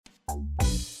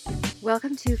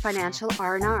Welcome to Financial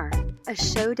R&R, a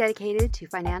show dedicated to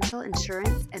financial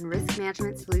insurance and risk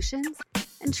management solutions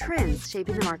and trends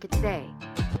shaping the market today.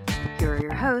 Here are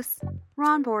your hosts,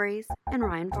 Ron Borys and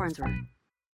Ryan Farnsworth.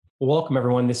 Welcome,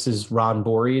 everyone. This is Ron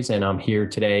Borys, and I'm here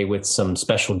today with some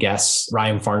special guests,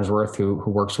 Ryan Farnsworth, who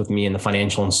works with me in the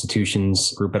financial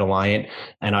institutions group at Alliant.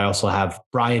 And I also have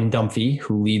Brian Dunphy,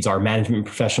 who leads our management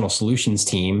professional solutions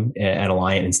team at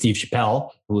Alliant, and Steve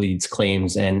Chappell, who leads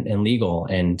claims and legal.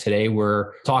 And today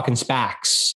we're talking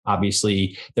SPACs.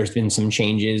 Obviously, there's been some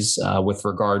changes with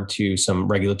regard to some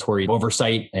regulatory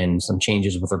oversight and some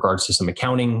changes with regards to some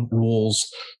accounting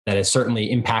rules that has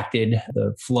certainly impacted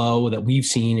the flow that we've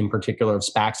seen in particular of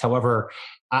SPACs. However,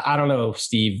 I don't know,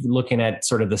 Steve, looking at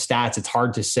sort of the stats, it's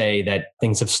hard to say that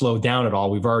things have slowed down at all.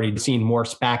 We've already seen more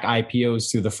SPAC IPOs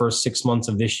through the first 6 months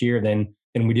of this year than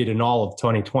we did in all of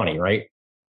 2020, right?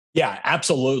 Yeah,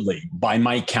 absolutely. By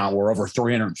my count, we're over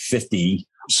 350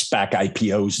 SPAC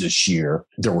IPOs this year.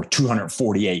 There were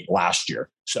 248 last year.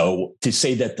 So to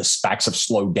say that the SPACs have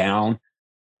slowed down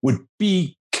would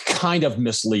be kind of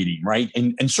misleading, right?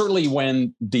 And certainly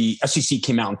when the SEC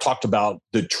came out and talked about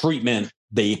the treatment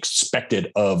they expected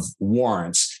of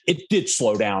warrants, it did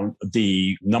slow down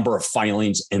the number of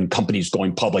filings and companies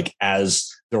going public as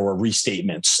there were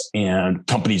restatements and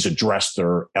companies addressed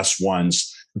their S1s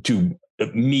to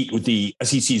meet with the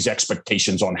SEC's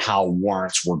expectations on how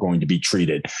warrants were going to be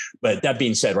treated. But that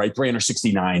being said, right,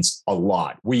 369 is a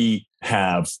lot. We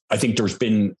have, I think there's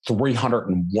been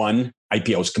 301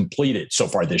 IPOs completed so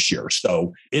far this year.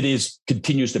 So it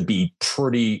continues to be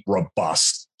pretty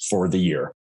robust for the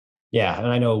year. Yeah. And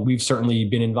I know we've certainly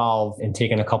been involved in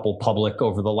taking a couple public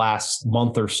over the last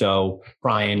month or so.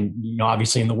 Brian,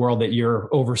 obviously in the world that you're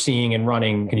overseeing and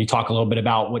running, can you talk a little bit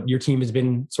about what your team has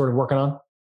been sort of working on?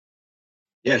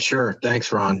 Yeah, sure.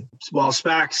 Thanks, Ron. Well,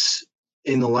 SPACs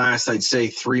in the last, I'd say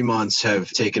 3 months have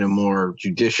taken a more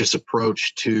judicious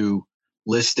approach to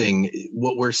listing.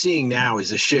 What we're seeing now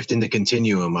is a shift in the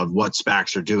continuum of what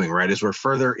SPACs are doing, right? As we're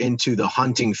further into the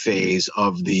hunting phase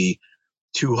of the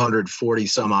 240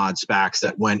 some odd SPACs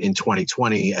that went in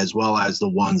 2020, as well as the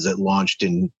ones that launched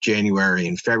in January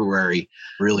and February,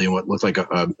 really in what looked like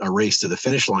a race to the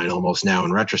finish line almost now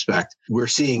in retrospect. We're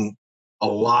seeing a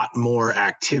lot more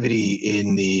activity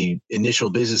in the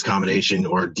initial business combination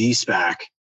or de-SPAC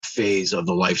phase of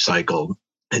the life cycle.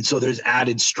 And so there's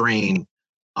added strain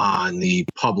on the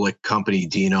public company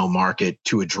D&O market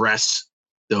to address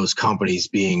those companies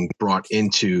being brought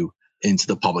into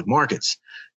the public markets.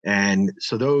 And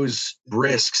so those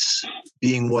risks,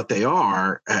 being what they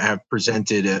are, have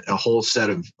presented a whole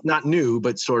set of, not new,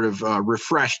 but sort of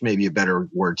refreshed, maybe a better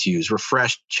word to use,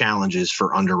 refreshed challenges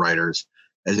for underwriters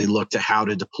as they look to how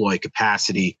to deploy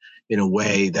capacity in a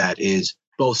way that is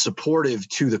both supportive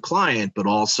to the client, but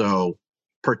also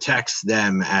protects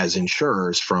them as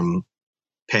insurers from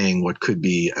paying what could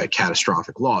be a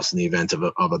catastrophic loss in the event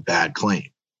of a bad claim.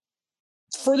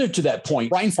 Further to that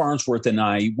point, Ryan Farnsworth and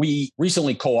I, we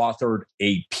recently co-authored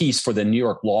a piece for the New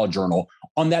York Law Journal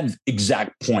on that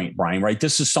exact point, Brian, right?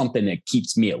 This is something that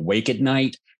keeps me awake at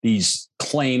night. These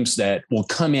claims that will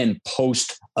come in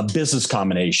post a business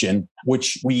combination,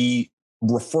 which we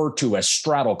refer to as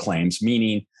straddle claims,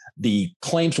 meaning the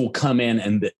claims will come in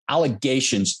and the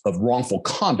allegations of wrongful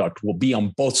conduct will be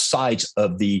on both sides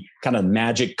of the kind of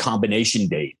magic combination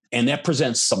date. And that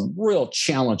presents some real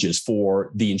challenges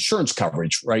for the insurance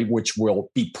coverage, right? Which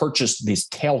will be purchased. This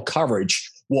tail coverage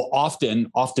will often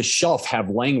off the shelf have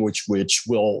language which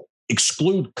will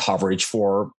exclude coverage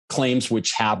for claims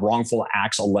which have wrongful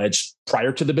acts alleged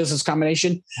prior to the business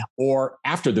combination or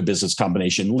after the business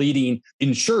combination, leading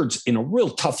insureds in a real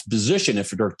tough position if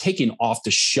they're taking off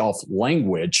the shelf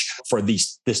language for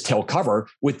this tail cover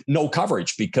with no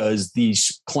coverage, because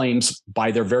these claims by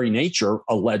their very nature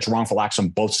allege wrongful acts on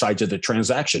both sides of the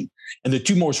transaction. And the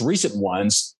two most recent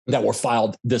ones that were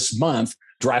filed this month,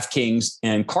 DraftKings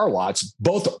and CarLotz,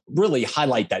 both really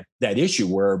highlight that issue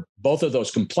where both of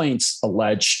those complaints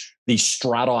allege these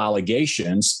straddle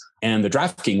allegations. And the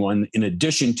DraftKings one, in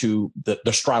addition to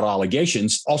the straddle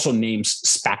allegations, also names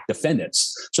SPAC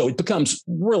defendants. So it becomes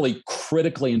really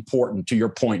critically important, to your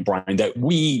point, Brian, that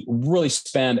we really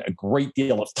spend a great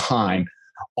deal of time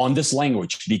on this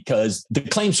language, because the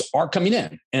claims are coming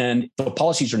in and the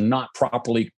policies are not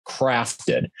properly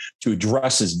crafted to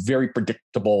address this very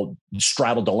predictable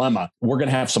straddle dilemma. We're going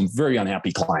to have some very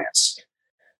unhappy clients.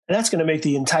 And that's going to make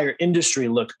the entire industry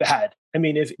look bad. I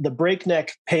mean, if the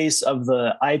breakneck pace of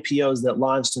the IPOs that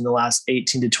launched in the last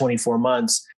 18 to 24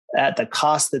 months, at the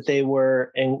cost that they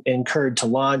were incurred to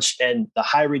launch and the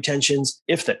high retentions,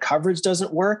 if the coverage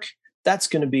doesn't work, that's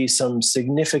going to be some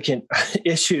significant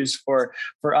issues for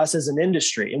us as an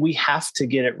industry. And we have to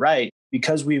get it right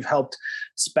because we've helped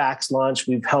SPACs launch.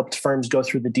 We've helped firms go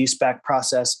through the de-SPAC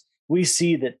process. We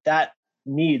see that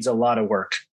needs a lot of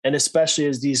work. And especially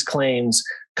as these claims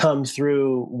come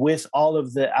through with all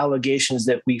of the allegations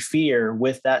that we fear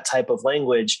with that type of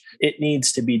language, it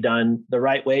needs to be done the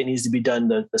right way. It needs to be done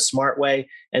the smart way.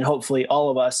 And hopefully all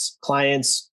of us,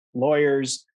 clients,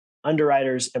 lawyers,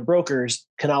 underwriters, and brokers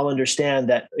can all understand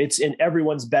that it's in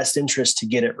everyone's best interest to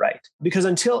get it right. Because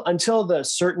until the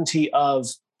certainty of,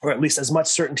 or at least as much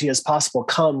certainty as possible,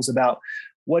 comes about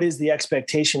what is the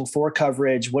expectation for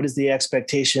coverage, what is the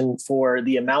expectation for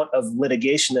the amount of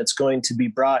litigation that's going to be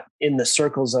brought in the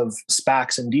circles of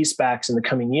SPACs and de-SPACs in the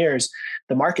coming years,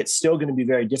 the market's still going to be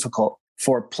very difficult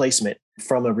for placement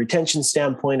from a retention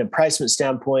standpoint, a pricing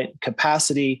standpoint,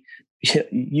 capacity.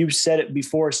 You've said it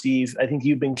before, Steve. I think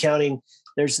you've been counting.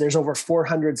 There's over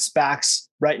 400 SPACs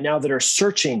right now that are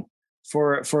searching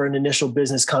for an initial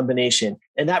business combination.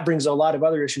 And that brings a lot of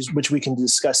other issues, which we can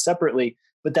discuss separately.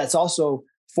 But that's also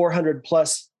 400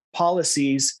 plus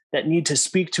policies that need to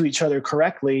speak to each other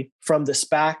correctly from the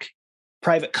SPAC,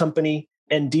 private company,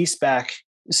 and de-SPAC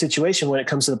situation when it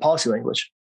comes to the policy language.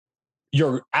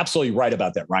 You're absolutely right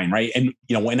about that, Ryan, right? And,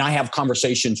 when I have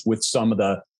conversations with some of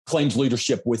the claims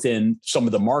leadership within some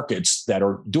of the markets that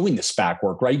are doing the SPAC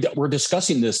work, right? We're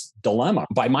discussing this dilemma.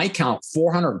 By my count,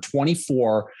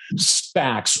 424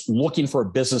 SPACs looking for a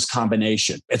business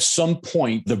combination. At some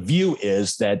point, the view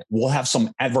is that we'll have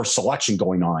some adverse selection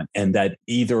going on and that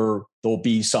either there'll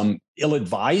be some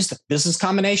ill-advised business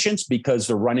combinations because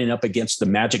they're running up against the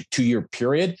magic 2-year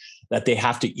period that they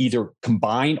have to either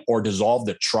combine or dissolve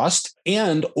the trust,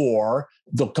 and or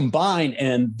they'll combine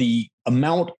and the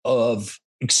amount of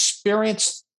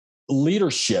experienced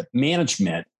leadership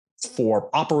management for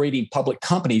operating public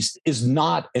companies is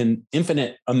not an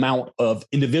infinite amount of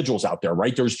individuals out there,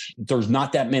 right? There's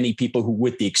not that many people who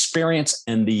with the experience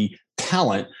and the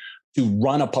talent to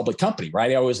run a public company,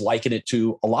 right? I always liken it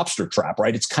to a lobster trap,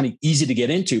 right? It's kind of easy to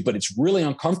get into, but it's really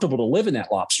uncomfortable to live in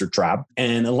that lobster trap.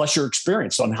 And unless you're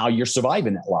experienced on how you're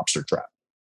surviving that lobster trap.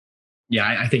 Yeah,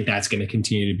 I think that's going to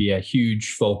continue to be a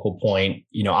huge focal point.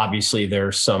 Obviously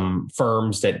there's some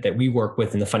firms that we work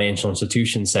with in the financial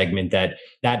institution segment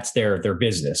that's their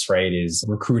business, right? Is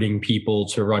recruiting people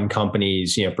to run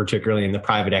companies, particularly in the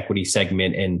private equity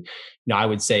segment. And, I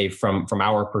would say from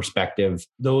our perspective,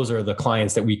 those are the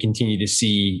clients that we continue to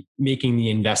see making the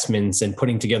investments and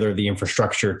putting together the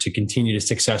infrastructure to continue to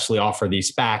successfully offer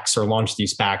these SPACs or launch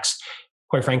these SPACs.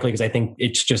 Quite frankly, because I think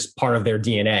it's just part of their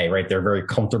DNA, right? They're very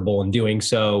comfortable in doing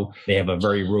so. They have a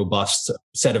very robust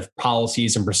set of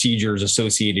policies and procedures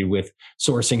associated with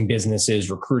sourcing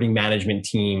businesses, recruiting management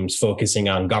teams, focusing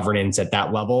on governance at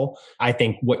that level. I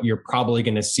think what you're probably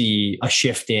going to see a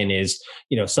shift in is,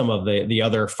 some of the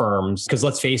other firms, because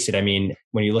let's face it, I mean,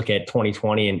 when you look at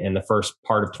 2020 and the first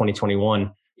part of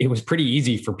 2021, it was pretty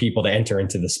easy for people to enter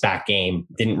into the SPAC game.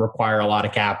 It didn't require a lot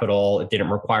of capital. It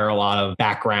didn't require a lot of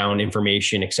background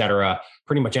information, et cetera.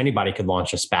 Pretty much anybody could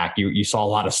launch a SPAC. You saw a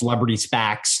lot of celebrity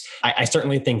SPACs. I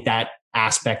certainly think that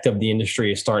aspect of the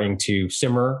industry is starting to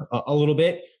simmer a little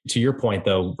bit. To your point,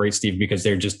 though, right, Steve, because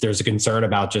there's a concern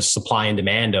about just supply and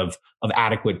demand of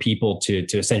adequate people to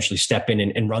essentially step in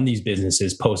and run these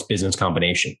businesses post business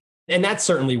combination. And that's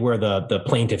certainly where the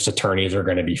plaintiff's attorneys are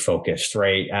going to be focused,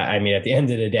 right? I mean, at the end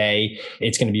of the day,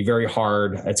 it's going to be very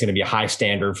hard. It's going to be a high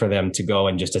standard for them to go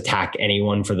and just attack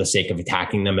anyone for the sake of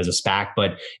attacking them as a SPAC.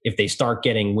 But if they start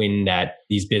getting wind that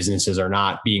these businesses are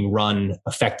not being run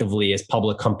effectively as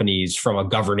public companies from a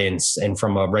governance and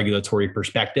from a regulatory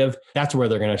perspective, that's where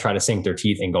they're going to try to sink their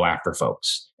teeth and go after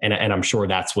folks. And I'm sure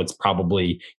that's what's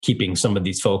probably keeping some of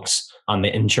these folks on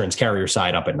the insurance carrier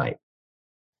side up at night.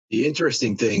 The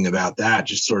interesting thing about that,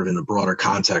 just sort of in a broader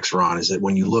context, Ron, is that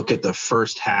when you look at the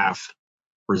first half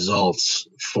results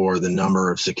for the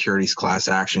number of securities class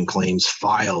action claims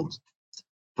filed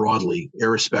broadly,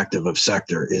 irrespective of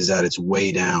sector, is that it's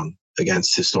way down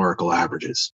against historical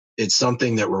averages. It's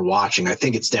something that we're watching. I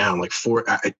think it's down like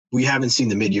we haven't seen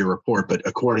the mid-year report, but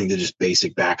according to just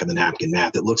basic back of the napkin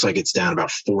math, it looks like it's down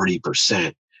about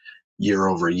 40% year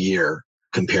over year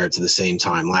compared to the same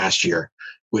time last year.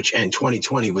 And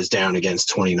 2020 was down against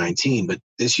 2019, but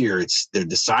this year they're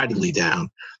decidedly down.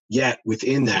 Yet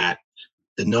within that,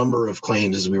 the number of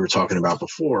claims, as we were talking about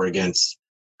before, against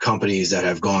companies that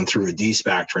have gone through a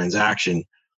de-SPAC transaction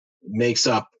makes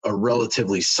up a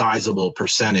relatively sizable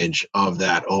percentage of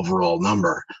that overall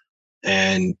number.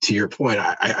 And to your point,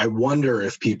 I wonder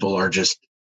if people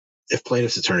if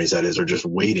plaintiffs' attorneys, that is, are just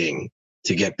waiting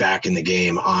to get back in the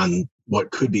game on what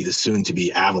could be the soon to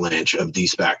be avalanche of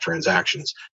de-SPAC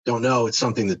transactions. Don't know. It's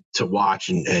something to watch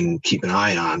and keep an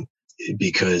eye on,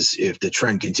 because if the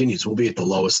trend continues, we'll be at the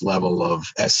lowest level of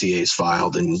SCAs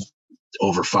filed in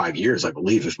over 5 years, I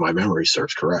believe, if my memory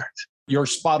serves correct. You're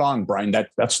spot on, Brian.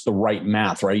 That's the right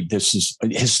math, right? This is a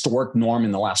historic norm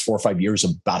in the last 4 or 5 years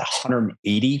of about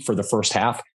 180 for the first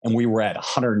half, and we were at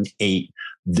 108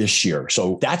 this year.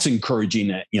 So that's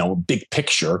encouraging, big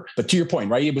picture. But to your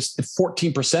point, right, it was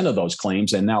 14% of those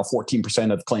claims, and now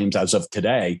 14% of claims as of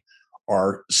today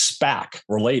are SPAC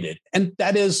related. And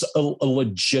that is a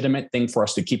legitimate thing for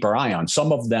us to keep our eye on.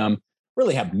 Some of them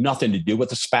really have nothing to do with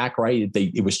the SPAC, right?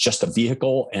 It was just a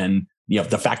vehicle, and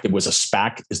the fact it was a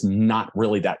SPAC is not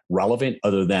really that relevant,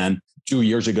 other than 2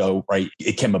 years ago, right?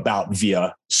 It came about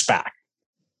via SPAC.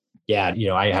 Yeah,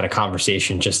 I had a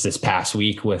conversation just this past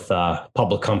week with a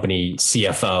public company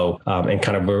CFO and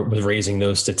kind of was raising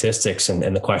those statistics.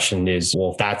 And the question is,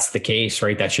 well, if that's the case,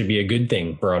 right, that should be a good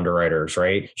thing for underwriters,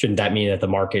 right? Shouldn't that mean that the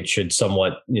market should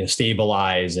somewhat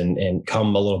stabilize and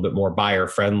come a little bit more buyer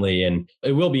friendly? And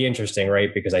it will be interesting,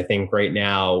 right? Because I think right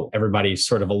now everybody's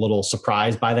sort of a little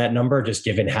surprised by that number, just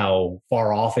given how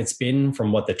far off it's been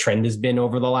from what the trend has been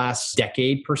over the last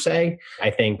decade per se. I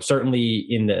think certainly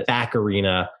in the SPAC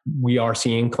arena, we are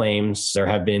seeing claims. There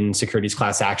have been securities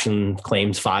class action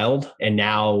claims filed. And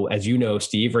now, as you know,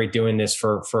 Steve, right, doing this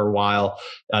for a while,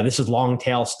 this is long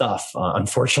tail stuff.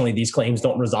 Unfortunately, these claims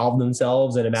don't resolve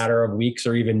themselves in a matter of weeks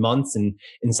or even months. And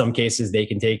in some cases, they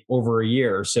can take over a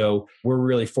year. So we're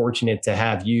really fortunate to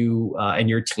have you and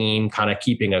your team kind of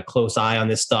keeping a close eye on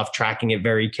this stuff, tracking it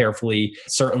very carefully.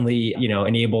 Certainly,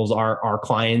 enables our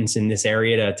clients in this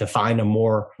area to find a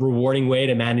more rewarding way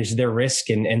to manage their risk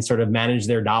and sort of manage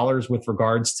their dollars with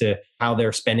regards to how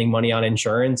they're spending money on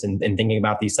insurance and thinking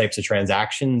about these types of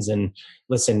transactions. And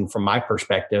listen, from my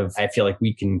perspective, I feel like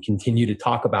we can continue to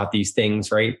talk about these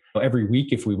things, right, every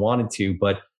week if we wanted to.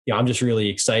 But I'm just really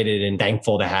excited and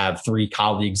thankful to have 3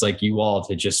 colleagues like you all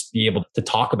to just be able to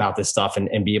talk about this stuff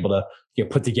and be able to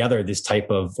put together this type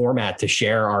of format to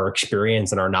share our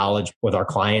experience and our knowledge with our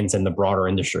clients and the broader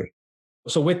industry.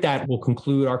 So with that, we'll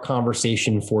conclude our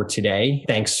conversation for today.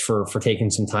 Thanks for taking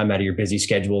some time out of your busy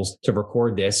schedules to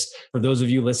record this. For those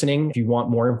of you listening, if you want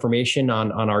more information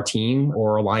on our team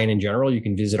or Alliant in general, you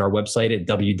can visit our website at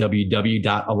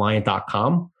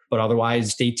www.alliant.com. But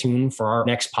otherwise, stay tuned for our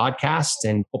next podcast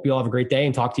and hope you all have a great day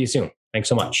and talk to you soon. Thanks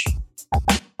so much.